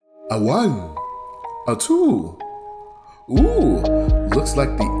A 1, a 2. Ooh, looks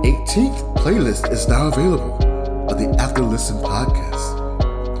like the 18th playlist is now available on the After Listen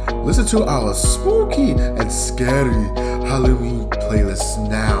podcast. Listen to our spooky and scary Halloween playlist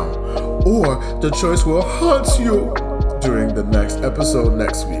now, or the choice will haunt you during the next episode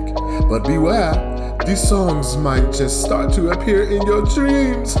next week. But beware, these songs might just start to appear in your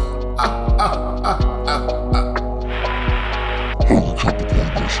dreams.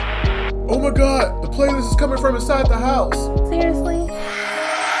 Oh my god, the playlist is coming from inside the house. Seriously?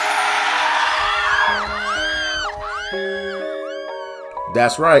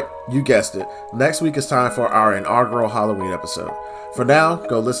 That's right, you guessed it. Next week is time for our inaugural Halloween episode. For now,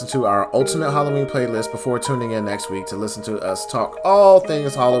 go listen to our ultimate Halloween playlist before tuning in next week to listen to us talk all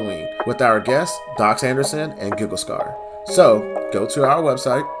things Halloween with our guests, Doc Anderson and Giggle Scar. So, go to our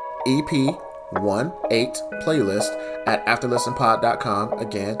website, EP18 playlist at afterlistenpod.com.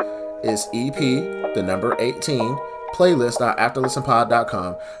 Again, it's EP, the number 18,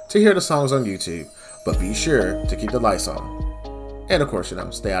 playlist.afterlistenpod.com to hear the songs on YouTube. But be sure to keep the lights on. And of course,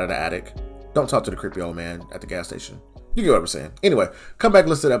 stay out of the attic. Don't talk to the creepy old man at the gas station. You get what I'm saying. Anyway, come back and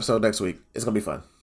listen to the episode next week. It's going to be fun.